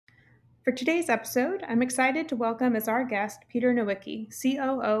For today's episode, I'm excited to welcome as our guest Peter Nowicki,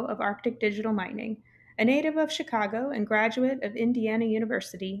 COO of Arctic Digital Mining. A native of Chicago and graduate of Indiana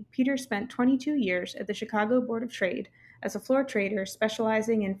University, Peter spent 22 years at the Chicago Board of Trade as a floor trader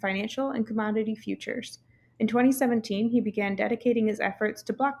specializing in financial and commodity futures. In 2017, he began dedicating his efforts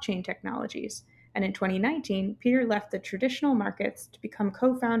to blockchain technologies, and in 2019, Peter left the traditional markets to become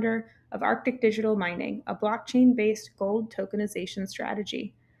co founder of Arctic Digital Mining, a blockchain based gold tokenization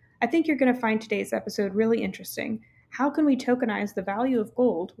strategy. I think you're going to find today's episode really interesting. How can we tokenize the value of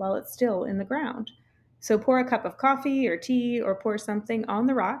gold while it's still in the ground? So pour a cup of coffee or tea or pour something on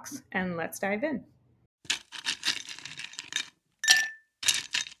the rocks and let's dive in.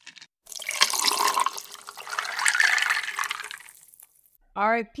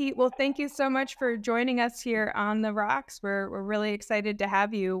 All right, Pete. Well, thank you so much for joining us here on the rocks. We're really excited to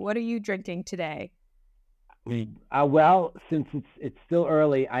have you. What are you drinking today? Well, since it's still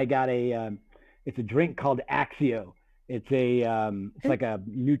early, I got it's a drink called Axio. It's like a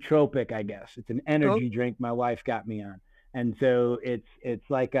nootropic, I guess. It's an energy drink my wife got me on, and so it's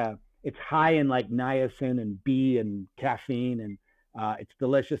high in like niacin and B and caffeine, and it's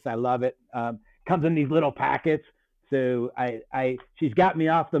delicious. I love it. Comes in these little packets. So she's got me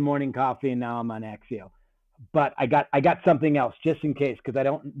off the morning coffee, and now I'm on Axio. But I got something else just in case,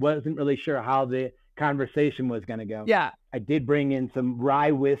 because wasn't really sure how the conversation was going to go. Yeah. I did bring in some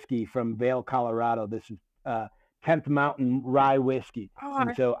rye whiskey from Vail, Colorado. This is 10th Mountain rye whiskey.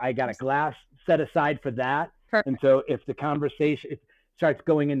 And so I got a glass set aside for that. Perfect. And so if the conversation starts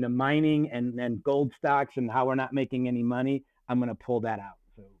going into mining and gold stocks and how we're not making any money, I'm going to pull that out.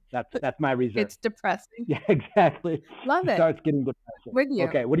 So that's my reserve. It's depressing. Yeah, exactly. Love it. Starts getting depressing. With you.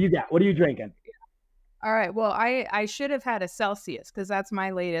 Okay, what do you got? What are you drinking? All right. Well, I should have had a Celsius because that's my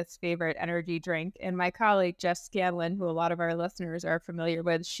latest favorite energy drink. And my colleague, Jeff Scanlon, who a lot of our listeners are familiar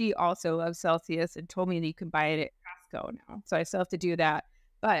with, she also loves Celsius and told me that you can buy it at Costco now. So I still have to do that.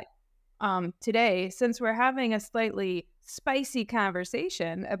 But today, since we're having a slightly spicy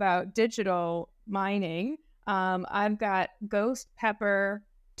conversation about digital mining, I've got Ghost Pepper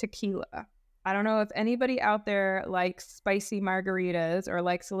Tequila. I don't know if anybody out there likes spicy margaritas or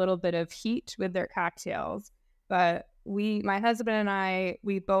likes a little bit of heat with their cocktails, but my husband and I,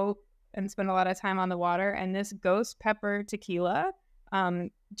 we both spend a lot of time on the water, and this Ghost Pepper Tequila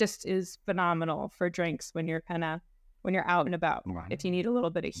just is phenomenal for drinks when you're out and about, if you need a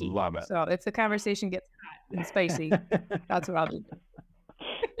little bit of heat. Love it. So if the conversation gets hot and spicy, that's what I'll do.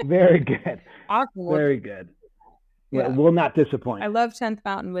 Very good. Awesome. Very good. Yeah. Will not disappoint. I love 10th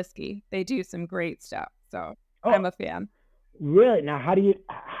Mountain whiskey. They do some great stuff. So I'm a fan. Really? Now, how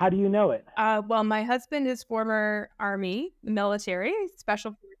do you know it? Well, my husband is former Army, military,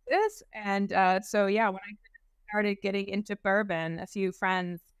 special forces. And so, yeah, when I started getting into bourbon, a few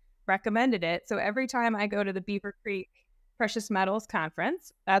friends recommended it. So every time I go to the Beaver Creek Precious Metals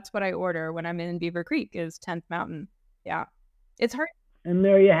Conference, that's what I order when I'm in Beaver Creek is 10th Mountain. Yeah. It's hard. And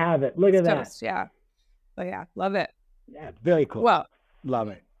there you have it. Look at that. Toast, yeah. So, yeah, love it. Yeah, very cool. Well, love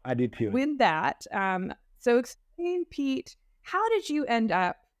it. I do too. With that, so explain, Pete, how did you end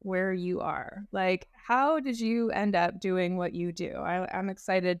up where you are? Like, how did you end up doing what you do? I'm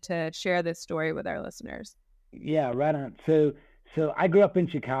excited to share this story with our listeners. Yeah, right on. So I grew up in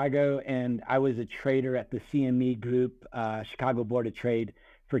Chicago, and I was a trader at the CME Group, Chicago Board of Trade,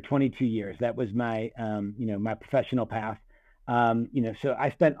 for 22 years. That was my, my professional path. So I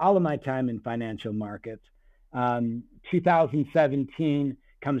spent all of my time in financial markets. 2017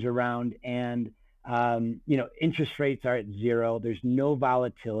 comes around, and interest rates are at zero. There's no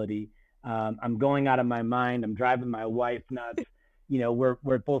volatility. I'm going out of my mind. I'm driving my wife nuts.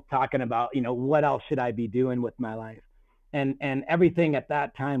 We're both talking about what else should I be doing with my life, and everything at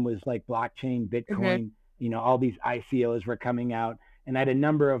that time was like blockchain, Bitcoin. Mm-hmm. All these ICOs were coming out, and I had a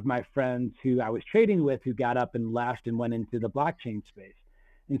number of my friends who I was trading with who got up and left and went into the blockchain space.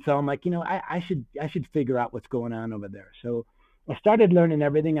 And so I'm like, I should figure out what's going on over there. So I started learning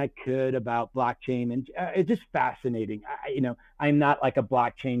everything I could about blockchain, and it's just fascinating. I'm not like a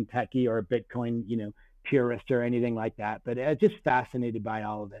blockchain techie or a Bitcoin, purist or anything like that, but I'm just fascinated by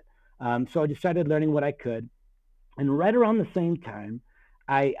all of it. So I just started learning what I could. And right around the same time,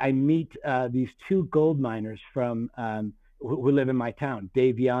 I meet these two gold miners from who live in my town,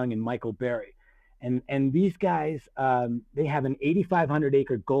 Dave Young and Michael Berry. And these guys, they have an 8,500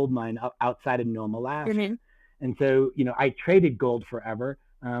 acre gold mine outside of Nome, Alaska. Mm-hmm. And so, I traded gold forever,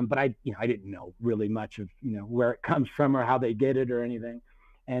 but I didn't know really much of, where it comes from or how they get it or anything.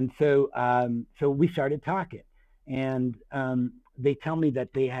 And so we started talking, and they tell me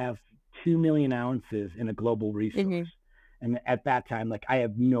that they have 2 million ounces in a global resource. Mm-hmm. And at that time, like I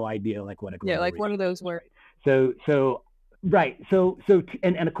have no idea like what a Yeah, global like what are resource those is, words? right? So right.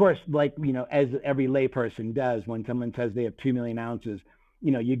 And of course, like, as every layperson does, when someone says they have 2 million ounces,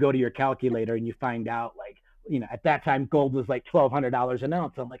 you go to your calculator and you find out like, at that time, gold was like $1,200 an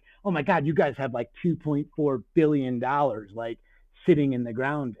ounce. I'm like, oh my God, you guys have like $2.4 billion like sitting in the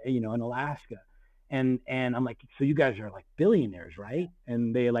ground, in Alaska. And I'm like, so you guys are like billionaires, right?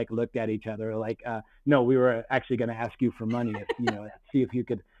 And they like looked at each other like, no, we were actually going to ask you for money if, see if you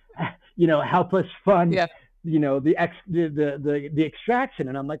could, help us fund, Yeah. the extraction.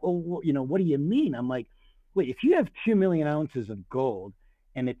 And I'm like, well, what do you mean? I'm like, wait, if you have 2 million ounces of gold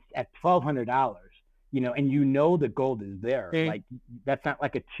and it's at $1,200, and the gold is there, like that's not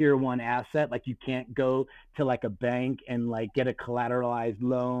like a tier one asset. Like you can't go to like a bank and like get a collateralized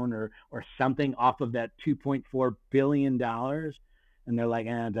loan or something off of that $2.4 billion. And they're like,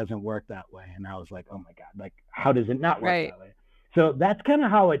 it doesn't work that way. And I was like, oh my God, like how does it not work Right. that way? So that's kind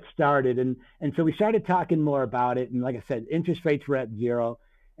of how it started. And so we started talking more about it. And like I said, interest rates were at zero.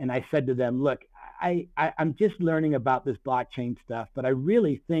 And I said to them, look, I'm just learning about this blockchain stuff, but I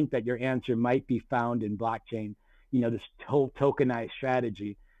really think that your answer might be found in blockchain, this whole tokenized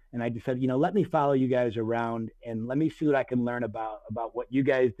strategy. And I just said, let me follow you guys around and let me see what I can learn about what you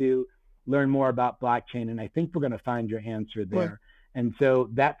guys do, learn more about blockchain. And I think we're going to find your answer there. And so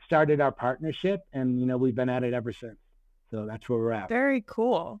that started our partnership, and, we've been at it ever since. So that's where we're at. Very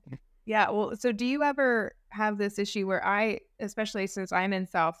cool. Yeah. Well, so do you ever have this issue where especially since I'm in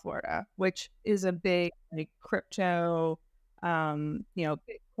South Florida, which is a big like crypto,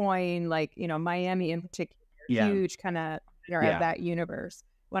 Bitcoin, like, Miami in particular, huge kind of of that universe.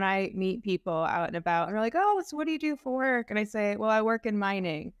 When I meet people out and about and they're like, oh, so what do you do for work? And I say, well, I work in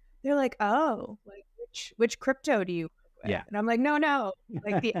mining. They're like, oh, like which crypto do you work with? Yeah. And I'm like, no,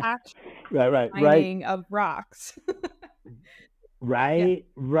 like the actual right. mining of rocks. Right.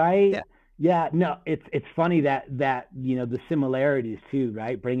 Yeah, no, it's funny that the similarities too,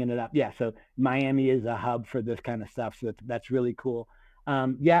 right? Bringing it up. Yeah, so Miami is a hub for this kind of stuff, so that's really cool.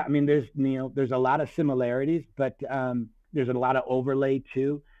 Yeah, I mean, there's a lot of similarities, but there's a lot of overlay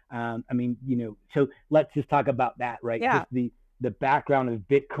too. I mean, so let's just talk about that, right? Yeah. Just the background of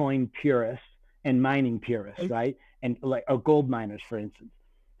Bitcoin purists and mining purists, right? And like gold miners, for instance.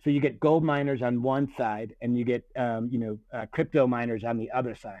 So you get gold miners on one side, and you get crypto miners on the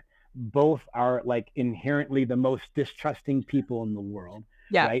other side. Both are like inherently the most distrusting people in the world.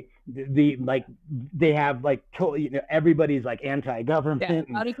 Yeah. Right. They have like everybody's like anti-government.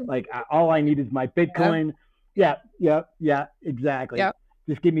 Yeah. And, like all I need is my Bitcoin. Yeah. Exactly. Yep.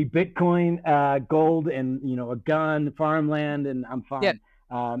 Just give me Bitcoin, gold, and a gun, farmland, and I'm fine. Yep.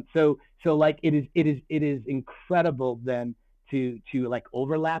 So like it is incredible then to like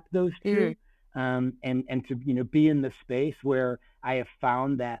overlap those two. And to be in the space where I have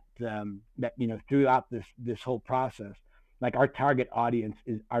found that throughout this whole process, like our target audience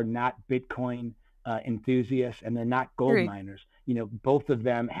are not Bitcoin enthusiasts, and they're not gold miners. Both of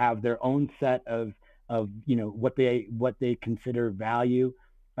them have their own set of what they consider value,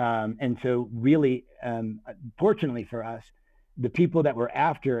 and so really, fortunately for us, the people that we're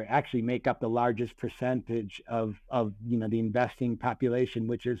after actually make up the largest percentage of the investing population,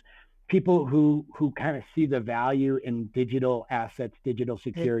 which is people who kind of see the value in digital assets, digital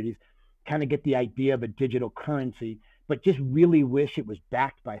securities, kind of get the idea of a digital currency, but just really wish it was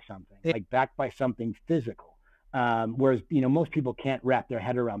backed by something, like backed by something physical. Whereas, most people can't wrap their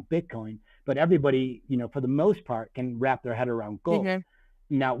head around Bitcoin, but everybody, for the most part, can wrap their head around gold.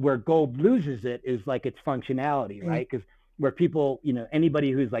 Now, where gold loses it is like its functionality, right? Because where people,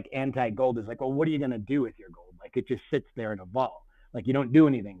 anybody who's like anti-gold is like, well, what are you going to do with your gold? Like it just sits there in a vault. Like you don't do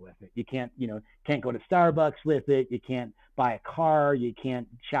anything with it. You can't go to Starbucks with it. You can't buy a car. You can't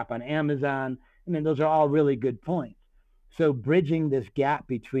shop on Amazon. I mean, those are all really good points. So bridging this gap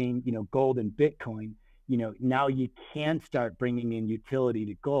between, gold and Bitcoin, now you can start bringing in utility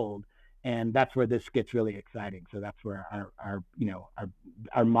to gold. And that's where this gets really exciting. So that's where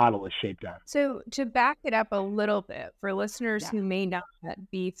our model is shaped on. So to back it up a little bit for listeners who may not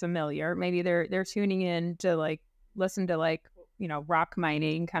be familiar, maybe they're tuning in to listen to rock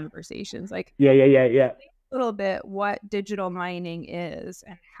mining conversations. Yeah. A little bit what digital mining is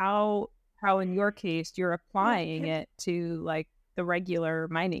and how in your case you're applying it to the regular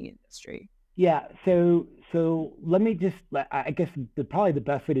mining industry. Yeah. So let me just, I guess probably the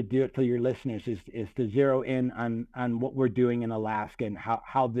best way to do it for your listeners is to zero in on what we're doing in Alaska and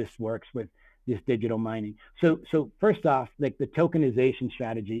how this works with this digital mining. So first off, like the tokenization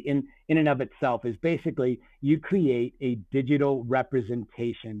strategy in and of itself is basically you create a digital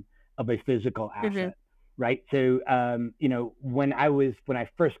representation of a physical asset, right? So, when I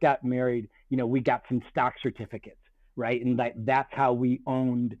first got married, we got some stock certificates, right? And that's how we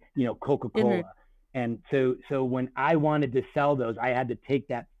owned, Hmm. Coca-Cola. And so when I wanted to sell those, I had to take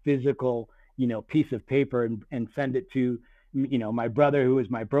that physical, piece of paper and send it to, my brother, who was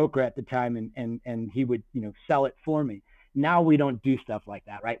my broker at the time, and he would, sell it for me. Now we don't do stuff like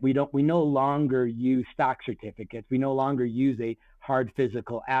that, right? We no longer use stock certificates. We no longer use a hard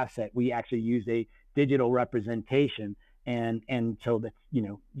physical asset. We actually use a digital representation. And so that,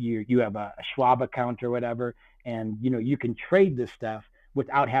 you have a Schwab account or whatever, and you can trade this stuff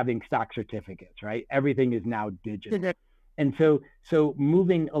without having stock certificates, right? Everything is now digital. Hmm. And so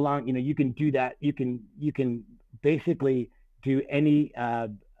moving along, you can do that. You can basically do any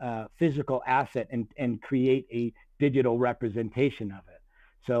physical asset and create a digital representation of it.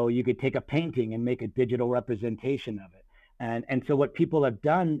 So you could take a painting and make a digital representation of it. And so what people have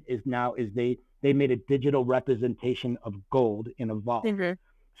done is they made a digital representation of gold in a vault. Hmm.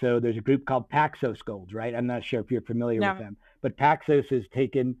 So there's a group called Paxos Gold, right? I'm not sure if you're familiar with No. them, but Paxos has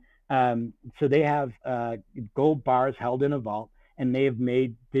taken, so they have gold bars held in a vault, and they have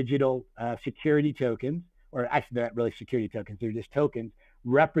made digital security tokens, or actually they're not really security tokens, they're just tokens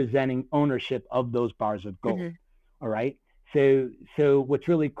representing ownership of those bars of gold. Hmm. All right. So what's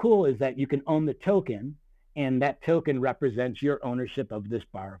really cool is that you can own the token, and that token represents your ownership of this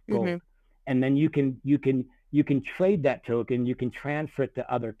bar of Hmm. gold. And then you can trade that token, you can transfer it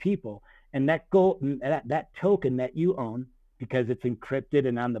to other people, and that gold that token that you own, because it's encrypted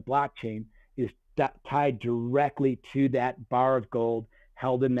and on the blockchain, is tied directly to that bar of gold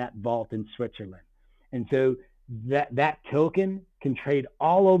held in that vault in Switzerland. And so that token can trade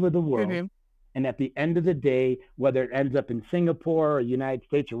all over the world. Hmm. And at the end of the day, whether it ends up in Singapore or United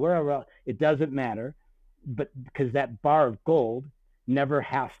States or wherever else, it doesn't matter. But because that bar of gold never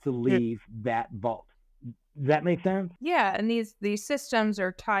has to leave that vault. Does that make sense? Yeah, and these systems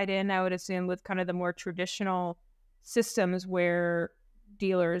are tied in, I would assume, with kind of the more traditional systems where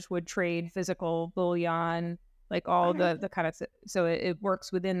dealers would trade physical bullion, like all the kind of so it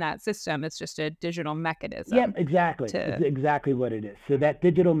works within that system. It's just a digital Yeah, mechanism exactly. It's to. exactly what it is. So that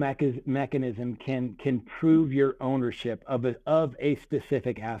digital mechanism can prove your ownership of a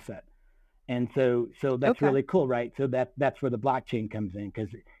specific asset. And so that's Okay. really cool, right? So that's where the blockchain comes in, because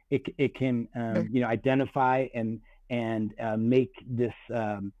it can identify and make this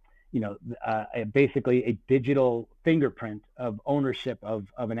basically a digital fingerprint of ownership of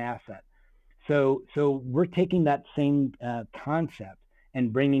an asset. So we're taking that same concept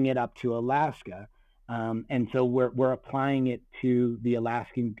and bringing it up to Alaska, and so we're applying it to the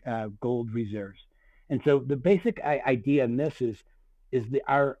Alaskan gold reserves. And so the basic idea in this is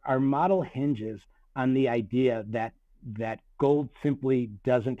our model hinges on the idea that gold simply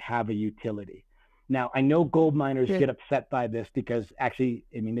doesn't have a utility. Now, I know gold miners Yeah. get upset by this because actually,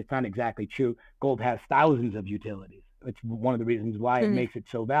 I mean, it's not exactly true. Gold has thousands of utilities. It's one of the reasons why it Mhm. makes it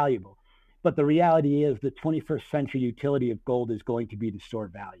so valuable. But the reality is the 21st century utility of gold is going to be to store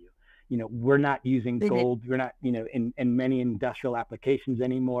value. We're not using Mhm. gold. We're not, in many industrial applications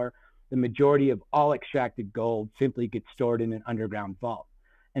anymore. The majority of all extracted gold simply gets stored in an underground vault.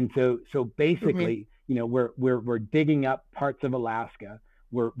 And so Mhm. basically, we're digging up parts of Alaska.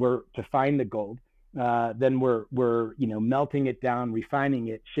 We're to find the gold. Then we're melting it down, refining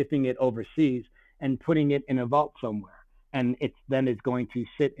it, shipping it overseas, and putting it in a vault somewhere. And it's then is going to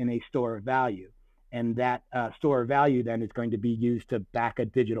sit in a store of value. And that store of value then is going to be used to back a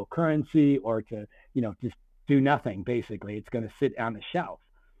digital currency, or to just do nothing. Basically, it's going to sit on the shelf.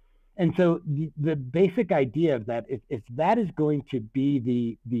 And so the basic idea of that, if that is going to be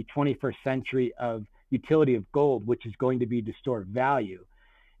the 21st century of utility of gold, which is going to be to store value,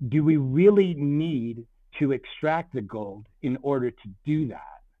 do we really need to extract the gold in order to do that?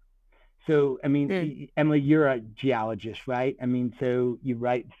 So, I Mm. mean, Emily, you're a geologist, right? I mean, so you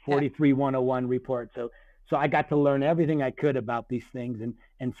write Yeah. 43101 report. So I got to learn everything I could about these things.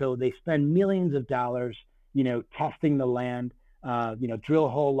 And so they spend millions of dollars, testing the land, drill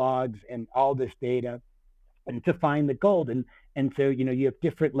hole logs and all this data, and to find the gold. And so, you have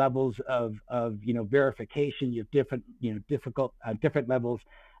different levels of verification. You have different, different levels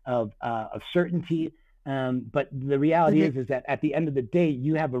of certainty. But the reality Mhm. is that at the end of the day,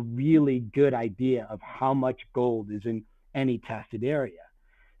 you have a really good idea of how much gold is in any tested area.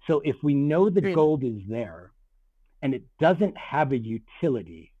 So if we know the Mm. gold is there and it doesn't have a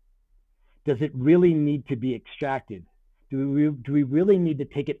utility, does it really need to be extracted? Do we really need to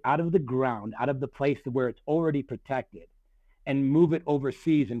take it out of the ground, out of the place where it's already protected, and move it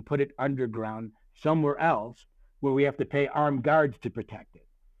overseas and put it underground somewhere else where we have to pay armed guards to protect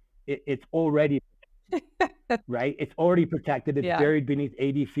it? It's already. right? It's already protected. It's Yeah. buried beneath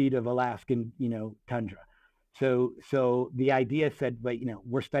 80 feet of Alaskan, tundra. So the idea said, wait,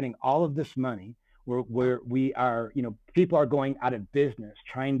 we're spending all of this money. We are, people are going out of business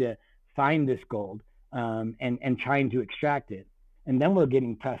trying to find this gold, and trying to extract it. And then we're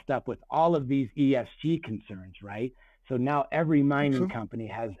getting pressed up with all of these ESG concerns, right? So now every mining Mhm. company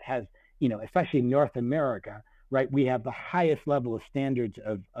has, especially in North America, right? We have the highest level of standards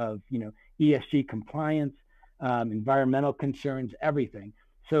of ESG compliance, environmental concerns, everything.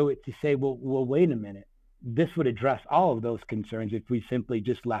 So to say, well, wait a minute, this would address all of those concerns if we simply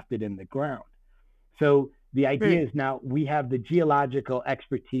just left it in the ground. So the idea Right. is now we have the geological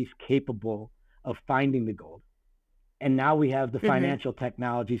expertise capable of finding the gold. And now we have the Mhm. financial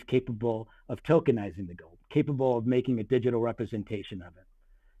technologies capable of tokenizing the gold, capable of making a digital representation of it.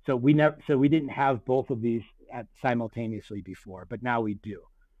 So we didn't have both of these simultaneously before, but now we do.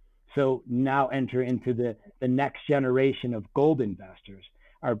 So now enter into the next generation of gold investors.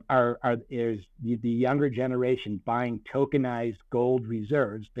 Is the younger generation buying tokenized gold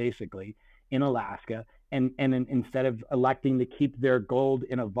reserves, basically, in Alaska, and instead of electing to keep their gold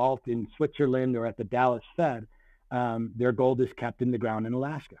in a vault in Switzerland or at the Dallas Fed, their gold is kept in the ground in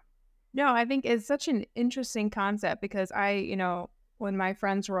Alaska. No, I think it's such an interesting concept because when my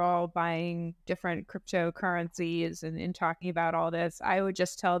friends were all buying different cryptocurrencies and talking about all this, I would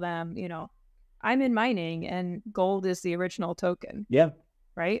just tell them, I'm in mining and gold is the original token, Yeah,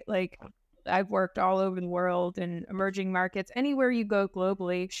 right? Like I've worked all over the world in emerging markets. Anywhere you go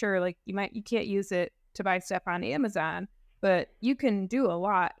globally, sure, like you can't use it to buy stuff on Amazon, but you can do a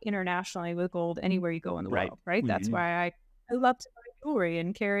lot internationally with gold anywhere you go in the right. world, right? That's Mm-hmm. why I love to buy jewelry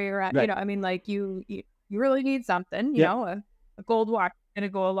and carry around, Right. I mean, like you really need something, Yep. a gold watch is gonna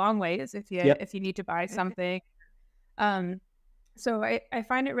go a long ways Yep. if you need to buy something. Um, so I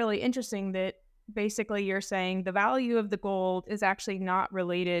find it really interesting that basically you're saying the value of the gold is actually not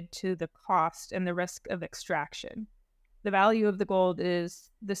related to the cost and the risk of extraction. The value of the gold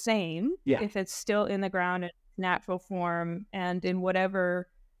is the same Yeah. if it's still in the ground in natural form and in whatever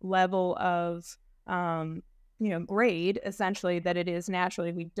level of grade essentially that it is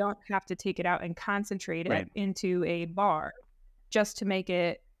naturally. We don't have to take it out and concentrate it Right. into a bar just to make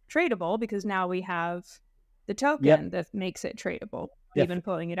it tradable because now we have the Yep. token that makes it tradable, Yes. even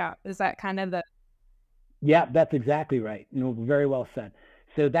pulling it out. Is that kind of the Yeah, that's exactly right. Very well said.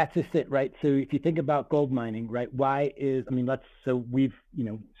 So that's just it, right? So if you think about gold mining, right? Why is, I mean, so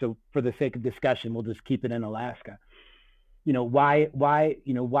for the sake of discussion, we'll just keep it in Alaska.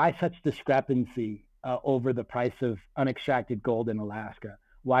 Why such discrepancy over the price of unextracted gold in Alaska?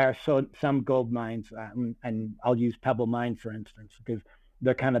 Why are some gold mines, and I'll use Pebble Mine for instance, because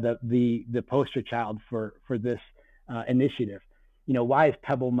they're kind of the poster child for this initiative. Why is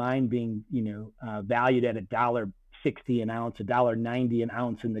Pebble Mine being valued at $1.60 an ounce, $1.90 an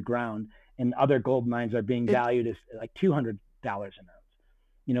ounce in the ground, and other gold mines are being valued as like $200 an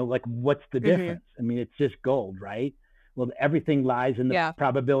ounce? Like what's the mm-hmm. difference? I mean, it's just gold, right? Well, everything lies in the Yeah.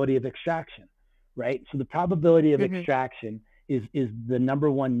 probability of extraction, right? So the probability of Mm-hmm. extraction is the number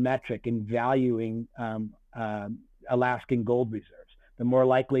one metric in valuing Alaskan gold reserves. The more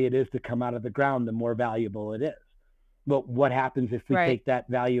likely it is to come out of the ground, the more valuable it is. Well, what happens if we Right. take that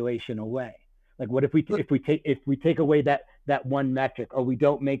valuation away? Like, what if we take away that one metric, or we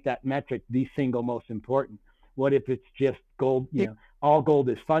don't make that metric the single most important? What if it's just gold? All gold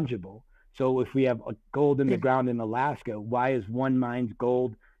is fungible. So if we have a gold in the ground in Alaska, why is one mine's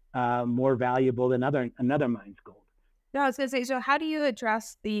gold more valuable than another mine's gold? No, I was gonna say, so how do you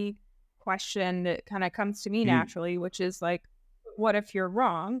address the question that kind of comes to me naturally, which is like, what if you're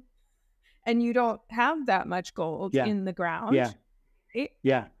wrong and you don't have that much gold Yeah, in the yeah, ground? Right?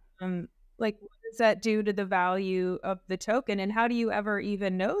 yeah, Like, what does that do to the value of the token? And how do you ever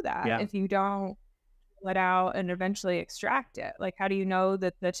even know that yeah. if you don't let out and eventually extract it? Like, how do you know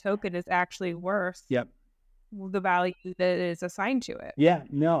that the token is actually worth Yep. the value that is assigned to it? Yeah,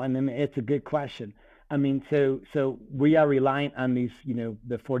 no, and then it's a good question. I mean, so we are reliant on these,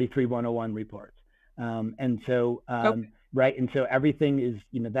 the 43101 reports. And so Okay. right, and so everything is,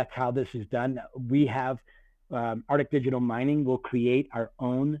 that's how this is done. We have Arctic Digital Mining will create our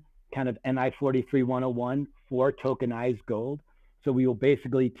own kind of NI 43101 for tokenized gold. So we will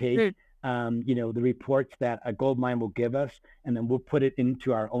basically take the reports that a gold mine will give us, and then we'll put it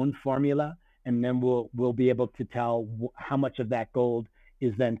into our own formula, and then we'll be able to tell how much of that gold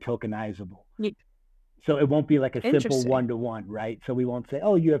is then tokenizable. Ye- So it won't be like a simple Interesting. 1-to-1, right? So we won't say,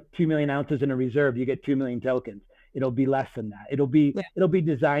 oh, you have 2 million ounces in a reserve, you get 2 million tokens. It'll be less than that. It'll be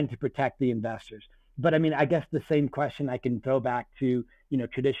designed to protect the investors. but I mean, I guess the same question I can throw back to,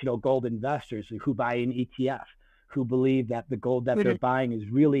 traditional gold investors who buy an ETF, who believe that the gold that they're Mhm. buying is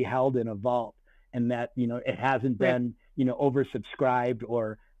really held in a vault, and that, it hasn't Right. been, oversubscribed,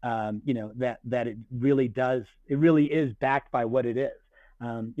 or, that it really is backed by what it is.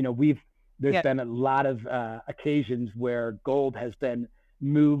 There's Yeah. been a lot of occasions where gold has been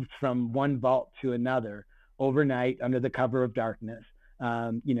moved from one vault to another overnight under the cover of darkness,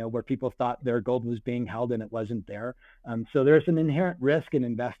 where people thought their gold was being held and it wasn't there. So there's an inherent risk in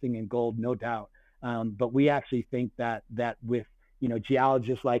investing in gold, no doubt. But we actually think that with,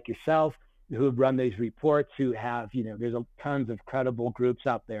 geologists like yourself who have run these reports, who have, there's tons of credible groups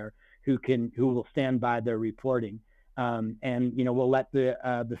out there who will stand by their reporting. And we'll let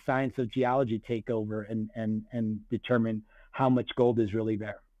the science of geology take over and determine how much gold is really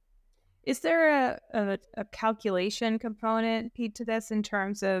there. Is there a calculation component, Pete, to this in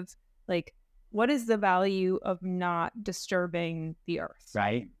terms of like what is the value of not disturbing the earth?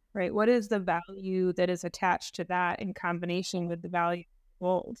 Right. Right? What is the value that is attached to that in combination with the value of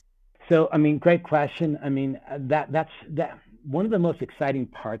gold? So, I mean, great question. I mean, that's one of the most exciting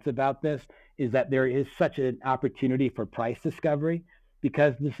parts about this is that there is such an opportunity for price discovery,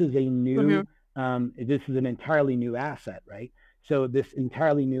 because Hmm. this is an entirely new asset, right? So this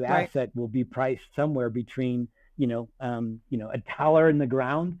entirely new Right. asset will be priced somewhere between, $1 in the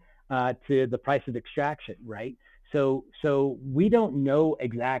ground to the price of extraction, right? So we don't know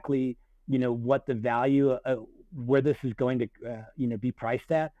exactly, what the value, where this is going to, be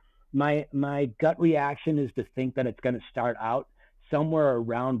priced at. My gut reaction is to think that it's going to start out somewhere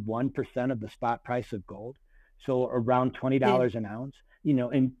around 1% of the spot price of gold, so around twenty Mm. dollars an ounce.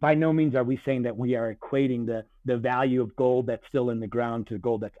 And by no means are we saying that we are equating the value of gold that's still in the ground to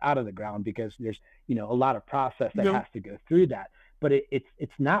gold that's out of the ground, because there's, a lot of process that No. has to go through that. But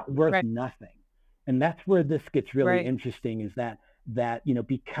it's not worth Right. nothing, and that's where this gets really Right. interesting. Is that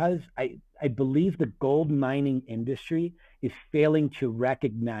because I believe the gold mining industry is failing to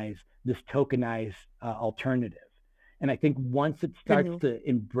recognize this tokenized alternative. And I think once it starts Hmm. to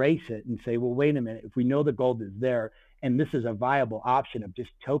embrace it and say, well, wait a minute, if we know the gold is there and this is a viable option of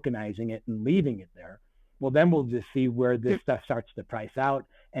just tokenizing it and leaving it there, well, then we'll just see where this stuff starts to price out.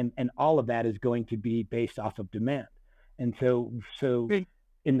 And all of that is going to be based off of demand. And so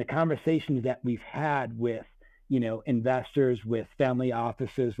in the conversations that we've had with, investors, with family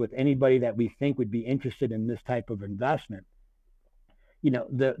offices, with anybody that we think would be interested in this type of investment,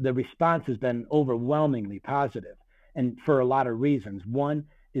 the response has been overwhelmingly positive, and for a lot of reasons. One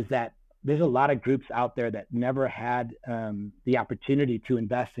is that there's a lot of groups out there that never had the opportunity to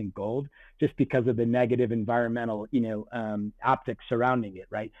invest in gold, just because of the negative environmental, optics surrounding it.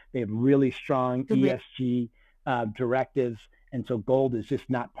 Right? They have really strong Hmm. ESG directives, and so gold is just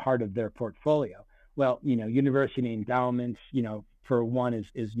not part of their portfolio. Well, university endowments, for one,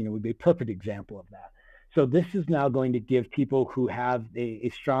 would be a perfect example of that. So this is now going to give people who have a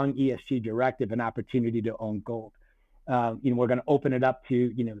strong ESG directive an opportunity to own gold. We're going to open it up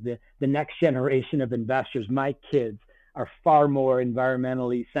to, the next generation of investors. My kids are far more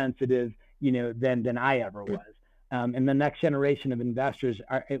environmentally sensitive, than I ever was. And the next generation of investors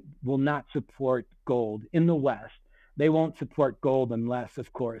will not support gold in the West. They won't support gold unless,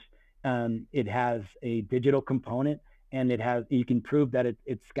 of course, it has a digital component, and you can prove that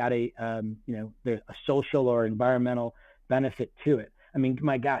it's got there's a social or environmental benefit to it. I mean,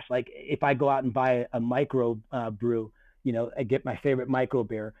 my gosh, like if I go out and buy a micro brew, I get my favorite micro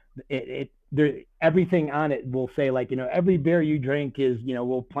beer. Everything on it will say, like, every beer you drink is,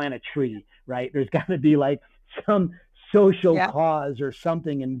 we'll plant a tree, right? There's got to be like some social Yeah. cause or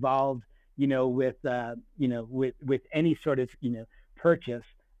something involved, with any sort of, purchase.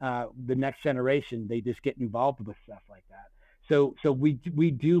 The next generation, they just get involved with stuff like that. So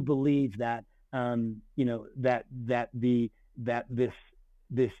we do believe that, that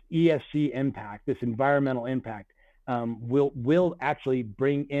this ESG impact, this environmental impact, will actually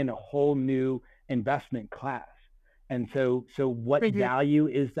bring in a whole new investment class. And so what Hmm. value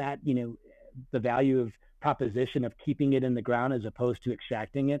is that? The value of proposition of keeping it in the ground as opposed to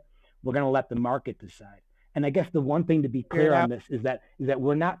extracting it. We're going to let the market decide. And I guess the one thing to be Figure it clear on out. this is that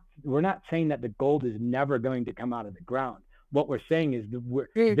we're not saying that the gold is never going to come out of the ground. What we're saying is that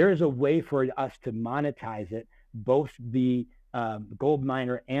Mm. there is a way for us to monetize it, both the gold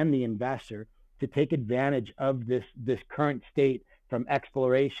miner and the investor, to take advantage of this current state from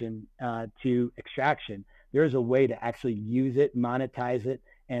exploration to extraction. There's a way to actually use it, monetize it,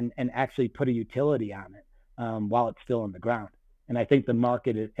 and actually put a utility on it while it's still in the ground. And I think the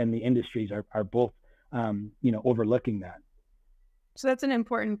market and the industries are both overlooking that. So that's an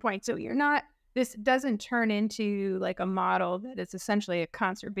important point. So you're not this doesn't turn into like a model that is essentially a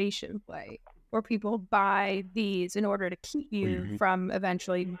conservation play where people buy these in order to keep you Mhm. from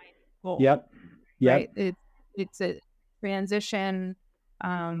eventually mining gold, Yep. right? Yep. It's a transition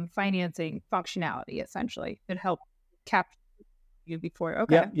financing functionality essentially that help capture you before.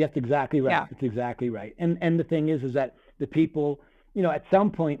 Okay. Yep, that's exactly right. Yeah. It's exactly right. And the thing is that the people, at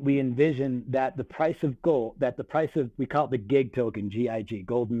some point we envision that the price of gold, that the price of, we call it the gig token, GIG,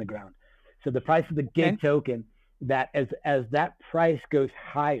 gold in the ground. So the price of the Okay. gig token, that as that price goes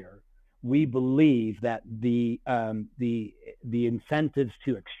higher, we believe that the incentives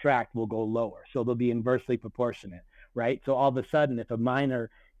to extract will go lower. So they'll be inversely proportionate, right? So all of a sudden, if a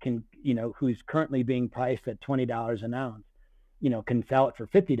miner can, who's currently being priced at $20 an ounce, can sell it for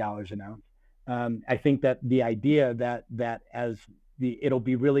 $50 an ounce. I think that the idea that as it'll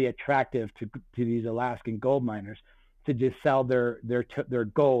be really attractive to these Alaskan gold miners to just sell their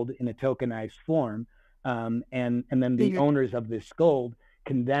gold in a tokenized form, and then the owners of this gold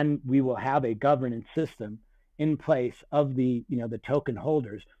we will have a governance system in place of the token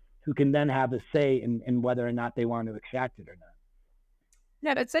holders who can then have a say in whether or not they want to extract it or not.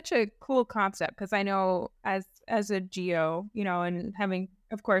 No, that's such a cool concept because I know as a geo, and having,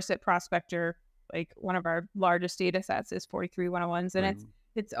 of course, at Prospector, like one of our largest data sets is 43101s, and Right.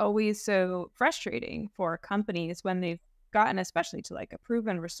 it's always so frustrating for companies when they've gotten, especially to like a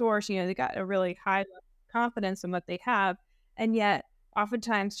proven resource, they got a really high level of confidence in what they have, and yet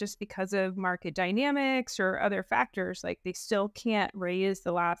oftentimes just because of market dynamics or other factors, like they still can't raise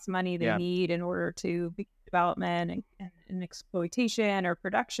the last money they Yeah. need in order to be development and exploitation or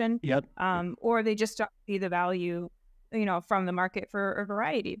production, Yep. or they just don't see the value, from the market for a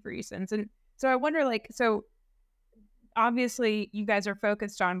variety of reasons. And so I wonder, like, so obviously you guys are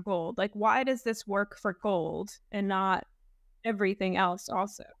focused on gold. Like, why does this work for gold and not everything else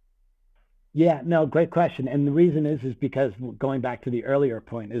also? Yeah, no, great question. And the reason is because, going back to the earlier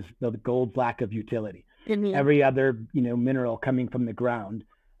point, is the gold's lack of utility. Every other mineral coming from the ground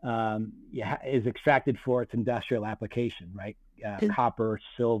is extracted for its industrial application, right? Copper,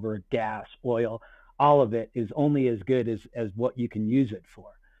 silver, gas, oil, all of it is only as good as what you can use it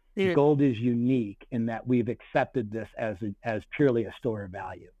for. Gold is unique in that we've accepted this as purely a store of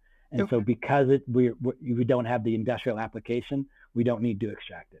value, and so because we don't have the industrial application, we don't need to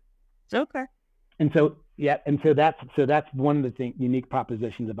extract it. Okay. And so that's one of the unique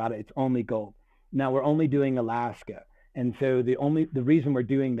propositions about it. It's only gold. Now we're only doing Alaska, and so the reason we're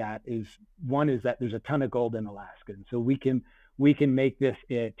doing that is, one is that there's a ton of gold in Alaska, and so we can make this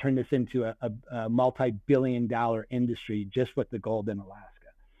turn this into a multi-billion-dollar industry just with the gold in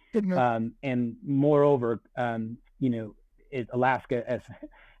Alaska. And moreover, Alaska,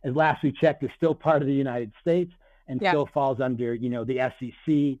 as last we checked, is still part of the United States and still falls under the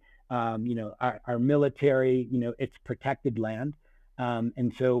SEC. Our military, it's protected land.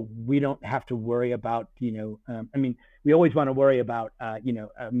 And so we don't have to worry about, we always want to worry about,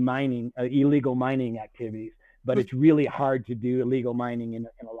 mining, illegal mining activities, but it's really hard to do illegal mining in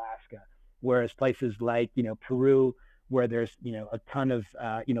Alaska. Whereas places like, Peru, where there's, a ton of,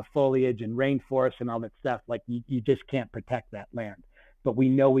 foliage and rainforest and all that stuff, like you just can't protect that land. But we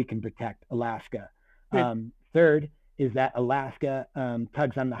know we can protect Alaska. Third is that Alaska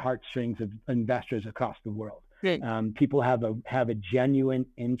tugs on the heartstrings of investors across the world. People have a genuine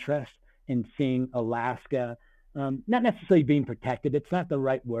interest in seeing Alaska, not necessarily being protected. It's not the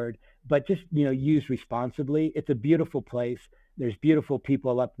right word, but just used responsibly. It's a beautiful place. There's beautiful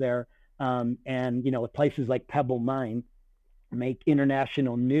people up there, and places like Pebble Mine make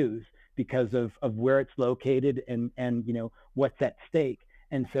international news because of where it's located and what's at stake.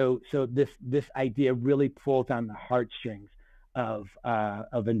 And so this idea really pulls on the heartstrings of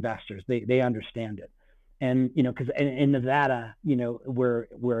investors. They understand it, and because in Nevada,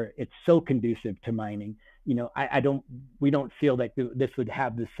 where it's so conducive to mining, we don't feel like this would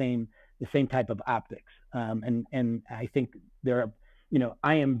have the same type of optics. And I think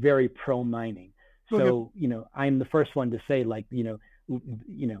I am very pro mining. So I'm the first one to say, like,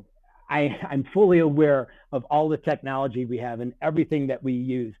 I'm fully aware of all the technology we have, and everything that we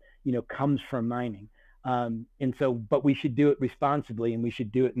use, comes from mining. And so, but we should do it responsibly, and we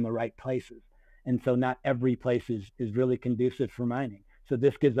should do it in the right places. And so not every place is really conducive for mining. So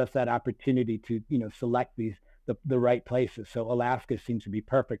this gives us that opportunity to, select the right places. So Alaska seems to be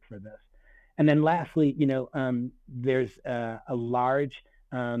perfect for this. And then lastly, there's a large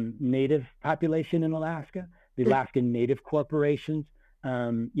native population in Alaska. The Alaskan Native corporations,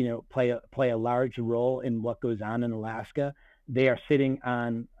 play a large role in what goes on in Alaska. They are sitting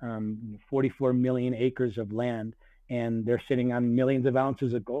on 44 million acres of land, and they're sitting on millions of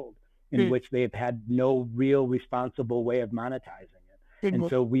ounces of gold. in which they have had no real responsible way of monetizing it. And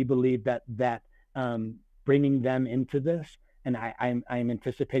so we believe that bringing them into this, and I'm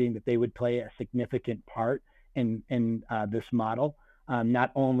anticipating that they would play a significant part in this model,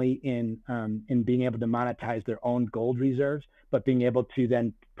 not only in being able to monetize their own gold reserves, but being able to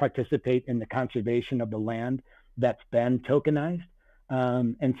then participate in the conservation of the land that's been tokenized.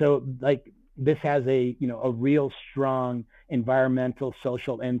 And so, like, this has a real strong environmental,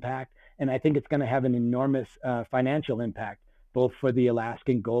 social impact, and I think it's going to have an enormous financial impact, both for the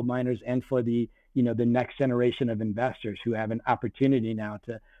Alaskan gold miners and for the next generation of investors who have an opportunity now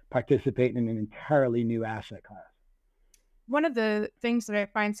to participate in an entirely new asset class. One of the things that I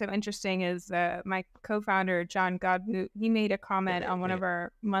find so interesting is my co-founder, John Godbout, he made a comment on one of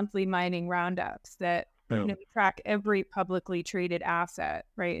our monthly mining roundups that we track every publicly traded asset,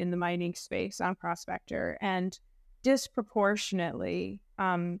 right, in the mining space on Prospector, and disproportionately,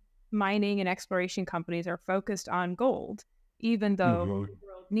 mining and exploration companies are focused on gold, even though the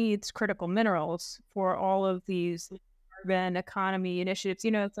world needs critical minerals for all of these urban economy initiatives.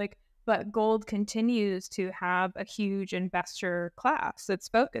 It's like, but gold continues to have a huge investor class that's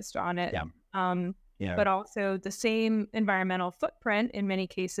focused on it. But also the same environmental footprint in many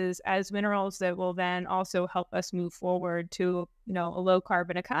cases as minerals that will then also help us move forward to, a low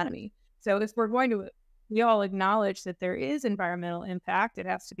carbon economy. So if we all acknowledge that there is environmental impact, it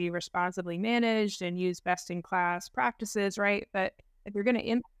has to be responsibly managed and use best in class practices, right? But if you're going to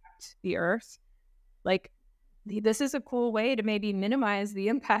impact the earth, like, this is a cool way to maybe minimize the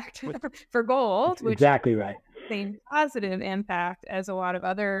impact for gold, which exactly right. Same positive impact as a lot of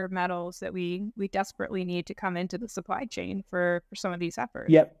other metals that we desperately need to come into the supply chain for some of these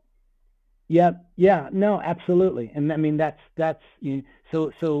efforts. Yeah, no, absolutely. And I mean, that's so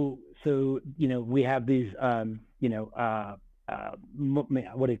we have these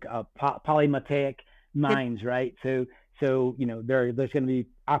polymatheic mines, right? So there's going to be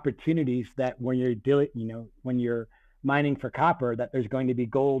opportunities that when you're mining for copper, that there's going to be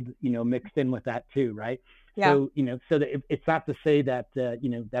gold mixed in with that too, right? So so that it's not to say that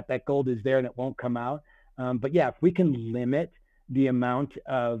that gold is there and it won't come out, but yeah, if we can limit the amount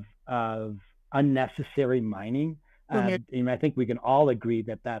of unnecessary mining, I think we can all agree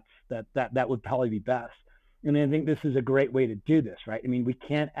that would probably be best. And I think this is a great way to do this, right? I mean, we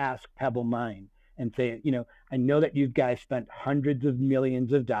can't ask Pebble Mine and say, I know that you guys spent hundreds of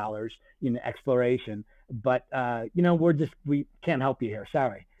millions of dollars in exploration, but we can't help you here.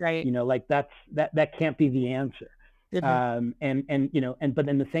 Sorry. Right. Like that can't be the answer. But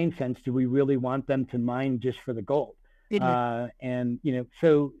in the same sense, do we really want them to mine just for the gold? This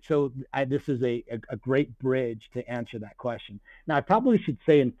is a great bridge to answer that question. Now, I probably should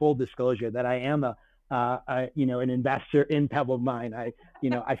say in full disclosure that I am an investor in Pebble Mine. I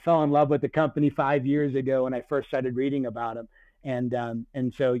fell in love with the company 5 years ago when I first started reading about them, and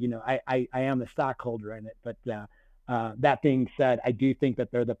so I am a stockholder in it. But that being said, I do think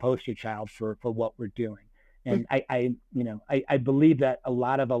that they're the poster child for what we're doing, and I believe that a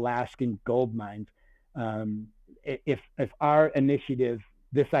lot of Alaskan gold mines, if our initiative,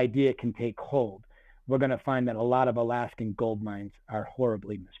 this idea can take hold, we're going to find that a lot of Alaskan gold mines are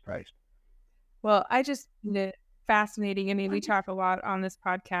horribly mispriced. Well, I just find it fascinating. I mean, we talk a lot on this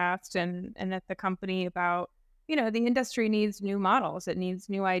podcast and at the company about, the industry needs new models. It needs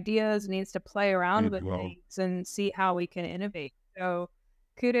new ideas. It needs to play around with things and see how we can innovate. So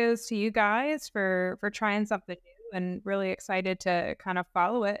kudos to you guys for trying something new, and really excited to kind of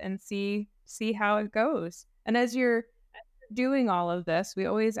follow it and see how it goes. And as you're doing all of this, we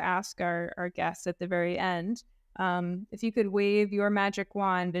always ask our guests at the very end, if you could wave your magic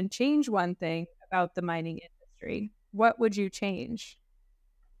wand and change one thing about the mining industry, what would you change?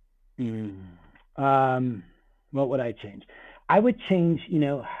 What would I change? I would change,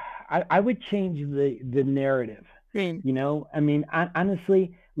 I would change the narrative. I mean,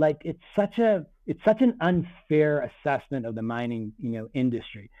 honestly, like it's such an unfair assessment of the mining,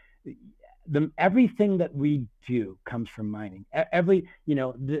 industry. Everything that we do comes from mining. The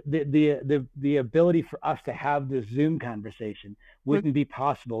ability for us to have this Zoom conversation wouldn't be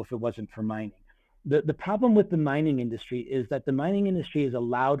possible if it wasn't for mining. The problem with the mining industry is that the mining industry has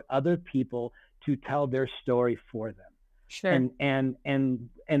allowed other people to tell their story for them. Sure. And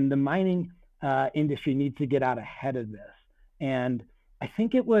the mining industry needs to get out ahead of this. And I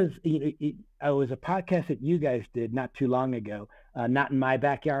think it was a podcast that you guys did not too long ago, Not in My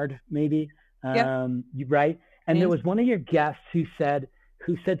Backyard, maybe. Right. And there was one of your guests who said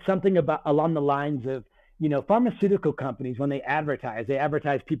something along the lines of, pharmaceutical companies, when they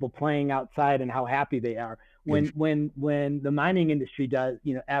advertise people playing outside and how happy they are. When the mining industry does,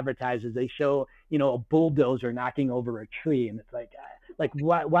 advertises, they show, a bulldozer knocking over a tree, and it's like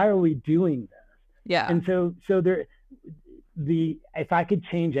why are we doing this? Yeah. And so there, if I could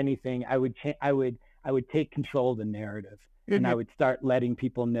change anything, I would take control of the narrative, and I would start letting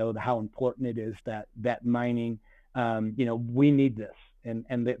people know how important it is that mining, we need this,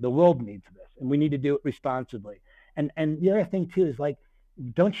 and the world needs this, and we need to do it responsibly. And the other thing too is like,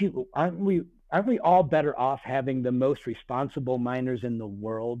 aren't we all better off having the most responsible miners in the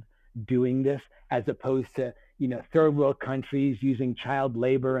world doing this, as opposed to, third world countries using child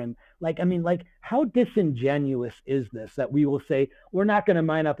labor? And how disingenuous is this, that we will say we're not going to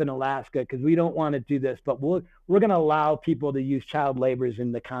mine up in Alaska because we don't want to do this, but we're going to allow people to use child laborers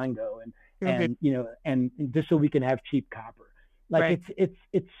in the Congo, and just so we can have cheap copper. Right.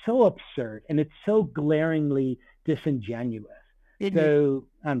 It's so absurd, and it's so glaringly disingenuous. So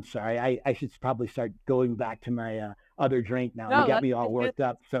I'm sorry, I should probably start going back to my other drink now. No, You got me all worked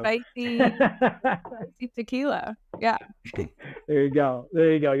up. So spicy tequila. Yeah. There you go.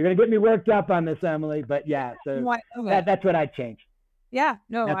 You're gonna get me worked up on this, Emily. But yeah, so that's what I'd change. Yeah,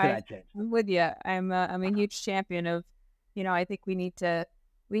 no, that's what I'd change. I'm with you. I'm a huge champion of, I think we need to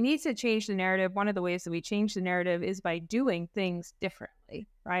change the narrative. One of the ways that we change the narrative is by doing things differently,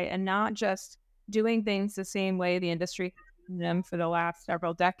 right? And not just doing things the same way the industry has done them for the last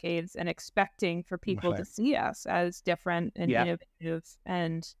several decades, and expecting for people to see us as different and innovative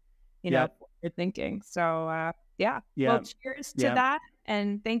and, forward thinking. So, well, cheers to that.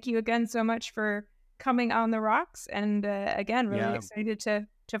 And thank you again so much for coming on the rocks. And again, really excited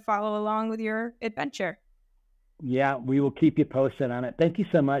to follow along with your adventure. Yeah, we will keep you posted on it. Thank you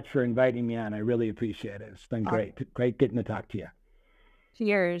so much for inviting me on. I really appreciate it. It's been great getting to talk to you.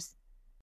 Cheers.